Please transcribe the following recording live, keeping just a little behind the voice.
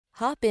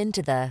Hop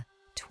into the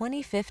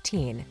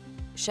 2015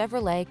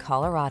 Chevrolet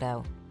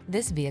Colorado.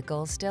 This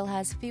vehicle still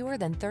has fewer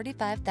than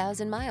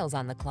 35,000 miles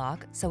on the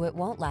clock, so it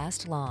won't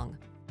last long.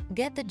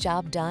 Get the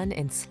job done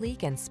in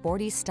sleek and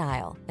sporty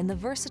style in the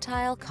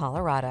versatile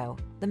Colorado,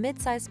 the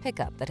midsize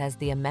pickup that has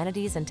the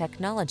amenities and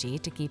technology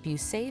to keep you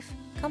safe,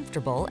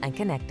 comfortable, and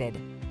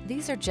connected.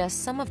 These are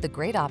just some of the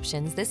great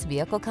options this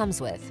vehicle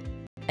comes with: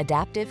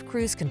 adaptive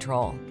cruise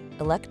control,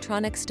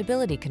 electronic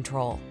stability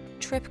control,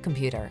 trip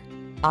computer,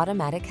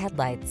 automatic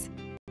headlights,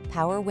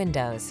 power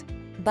windows,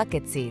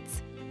 bucket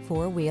seats,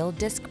 four-wheel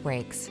disc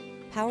brakes,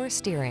 power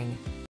steering.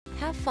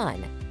 Have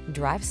fun,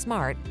 drive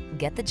smart,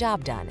 get the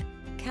job done.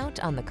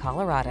 Count on the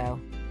Colorado.